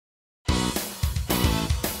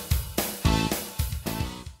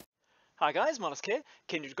Hi guys, Mollusk here.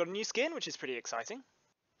 Kindred got a new skin, which is pretty exciting.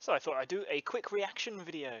 So I thought I'd do a quick reaction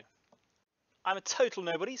video. I'm a total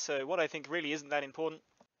nobody, so what I think really isn't that important.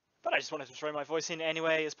 But I just wanted to throw my voice in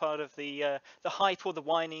anyway as part of the hype or the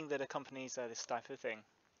whining that accompanies this type of thing.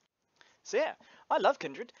 So yeah, I love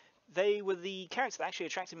Kindred. They were the character that actually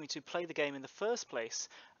attracted me to play the game in the first place.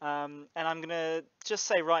 And I'm going to just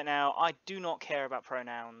say right now, I do not care about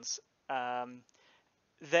pronouns.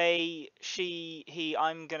 They, she, he,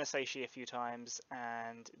 I'm going to say she a few times,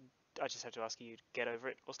 and I just have to ask you to get over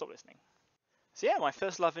it or stop listening. So yeah, my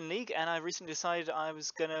first love in League, and I recently decided I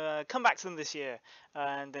was going to come back to them this year.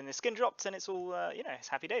 And then the skin dropped, and it's all, it's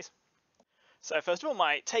happy days. So first of all,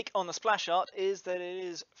 my take on the splash art is that it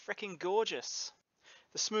is freaking gorgeous.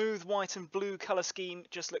 The smooth white and blue colour scheme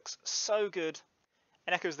just looks so good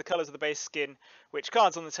and echoes the colours of the base skin, which,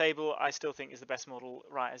 cards on the table, I still think is the best model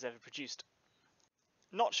Riot has ever produced.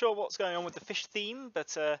 Not sure what's going on with the fish theme,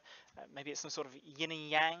 but maybe it's some sort of yin and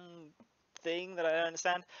yang thing that I don't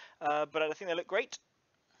understand. But I think they look great.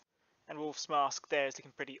 And Wolf's mask there is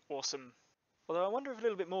looking pretty awesome. Although I wonder if a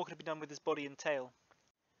little bit more could have been done with his body and tail.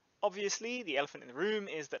 Obviously, the elephant in the room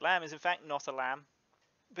is that Lamb is in fact not a lamb,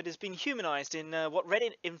 but has been humanized in what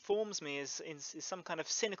Reddit informs me is some kind of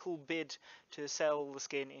cynical bid to sell the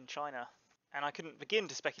skin in China. And I couldn't begin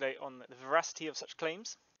to speculate on the veracity of such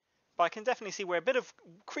claims. But I can definitely see where a bit of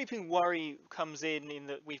creeping worry comes in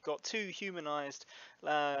that we've got two humanized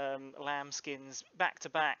lamb skins back to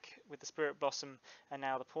back with the Spirit Blossom and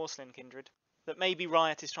now the Porcelain Kindred. That maybe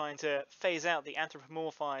Riot is trying to phase out the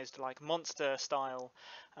anthropomorphized, like monster style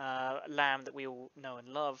lamb that we all know and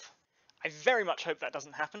love. I very much hope that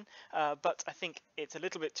doesn't happen, but I think it's a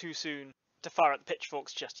little bit too soon to fire at the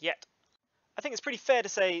pitchforks just yet. I think it's pretty fair to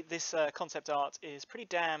say this concept art is pretty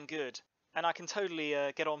damn good. And I can totally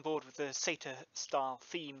get on board with the satyr-style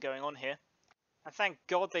theme going on here. And thank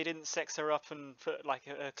God they didn't sex her up and put like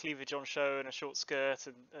a cleavage on show and a short skirt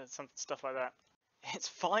and some stuff like that. It's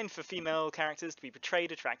fine for female characters to be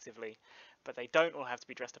portrayed attractively, but they don't all have to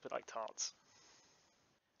be dressed up like tarts.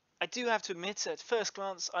 I do have to admit, at first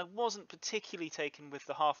glance, I wasn't particularly taken with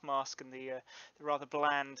the half mask and the rather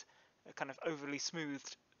bland, kind of overly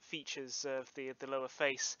smoothed features of the lower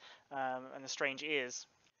face and the strange ears.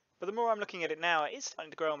 But the more I'm looking at it now, it is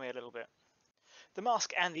starting to grow on me a little bit. The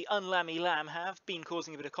mask and the unlammy lamb have been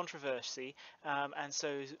causing a bit of controversy, and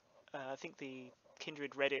so I think the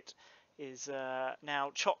Kindred Reddit is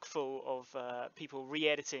now chock full of people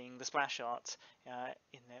re-editing the splash art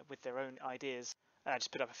with their own ideas. I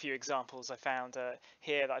just put up a few examples I found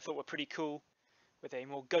here that I thought were pretty cool, with a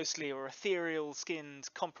more ghostly or ethereal skinned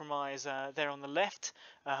compromise there on the left,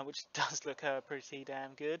 which does look pretty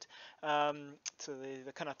damn good. So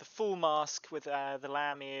the kind of the full mask with the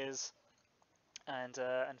lamb ears and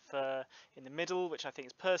fur in the middle, which I think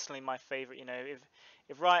is personally my favourite. You know,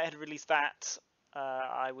 if Riot had released that,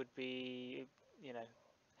 I would be,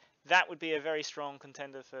 that would be a very strong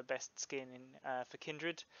contender for best skin for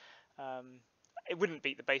Kindred. It wouldn't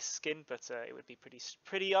beat the base skin, but it would be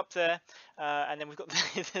pretty up there. And then we've got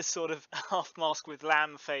this sort of half mask with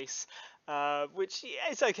lamb face, which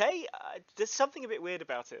it's okay. There's something a bit weird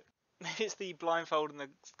about it. Maybe it's the blindfold and the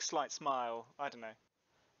slight smile. I don't know.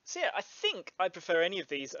 So yeah, I think I prefer any of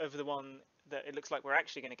these over the one that it looks like we're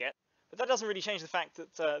actually going to get. But that doesn't really change the fact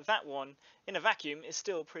that that one, in a vacuum, is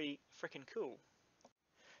still pretty freaking cool.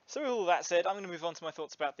 So with all that said, I'm going to move on to my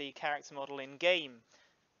thoughts about the character model in game.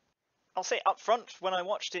 I'll say up front, when I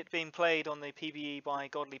watched it being played on the PBE by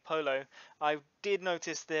Godly Polo, I did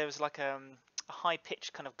notice there was like a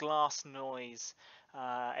high-pitched kind of glass noise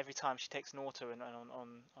every time she takes an auto on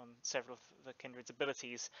several of the Kindred's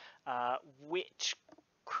abilities, which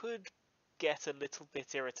could get a little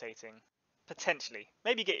bit irritating. Potentially.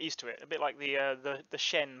 Maybe get used to it, a bit like the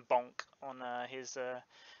Shen bonk on his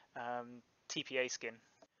TPA skin.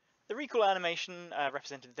 The recoil animation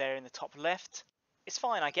represented there in the top left, it's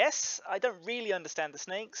fine, I guess. I don't really understand the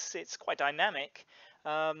snakes. It's quite dynamic.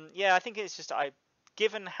 Yeah, I think it's just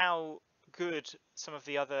given how good some of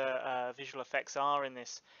the other visual effects are in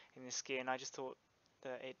this skin, I just thought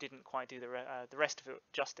that it didn't quite do the rest of it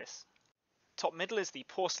justice. Top middle is the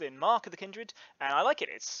porcelain mark of the Kindred, and I like it.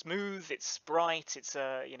 It's smooth, it's bright, it's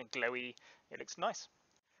glowy. It looks nice.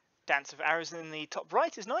 Dance of arrows in the top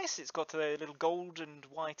right is nice. It's got the little gold and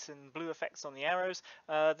white and blue effects on the arrows.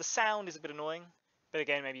 The sound is a bit annoying, but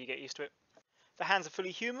again, maybe you get used to it. The hands are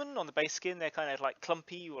fully human. On the base skin, they're kind of like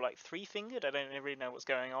clumpy or like three-fingered. I don't really know what's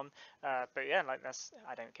going on, but yeah, like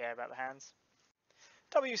I don't care about the hands.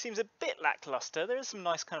 W seems a bit lackluster. There is some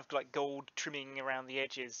nice kind of like gold trimming around the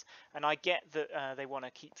edges, and I get that they want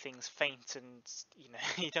to keep things faint, and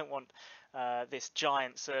you don't want this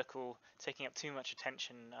giant circle taking up too much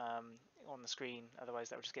attention on the screen. Otherwise,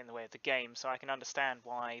 that would just get in the way of the game. So I can understand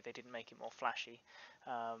why they didn't make it more flashy.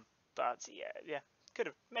 But yeah, could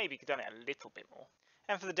have maybe done it a little bit more.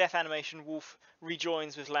 And for the death animation, Wolf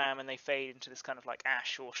rejoins with Lamb and they fade into this kind of like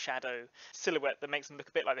ash or shadow silhouette that makes them look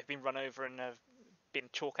a bit like they've been run over and have been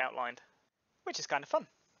chalk outlined, which is kind of fun.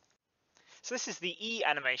 So this is the E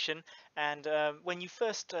animation, and when you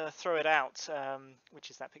first throw it out, which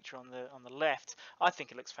is that picture on the left, I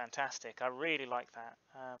think it looks fantastic. I really like that.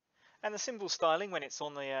 And the symbol styling when it's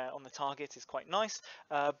on the target is quite nice,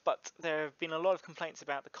 but there have been a lot of complaints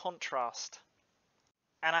about the contrast.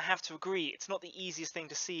 And I have to agree, it's not the easiest thing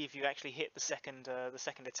to see if you actually hit the second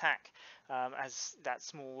attack, as that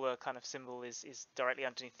small kind of symbol is directly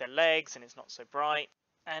underneath their legs and it's not so bright.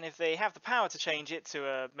 And if they have the power to change it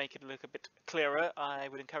to make it look a bit clearer, I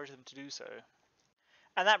would encourage them to do so.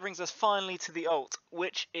 And that brings us finally to the ult,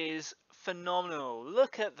 which is phenomenal.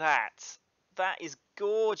 Look at that. That is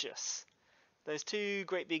gorgeous. Those two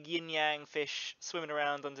great big yin-yang fish swimming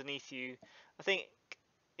around underneath you. I think,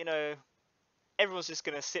 everyone's just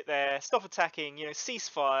going to sit there, stop attacking, cease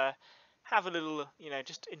fire, have a little,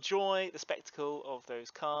 just enjoy the spectacle of those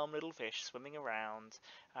calm little fish swimming around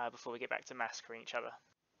before we get back to massacring each other.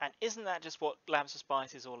 And isn't that just what Lamps of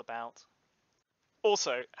Spite is all about?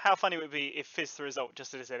 Also, how funny would it be if Fizz the result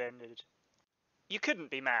just as it ended? You couldn't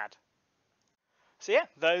be mad. So yeah,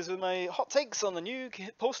 those were my hot takes on the new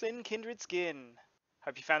Porcelain Kindred Skin.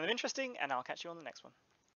 Hope you found them interesting, and I'll catch you on the next one.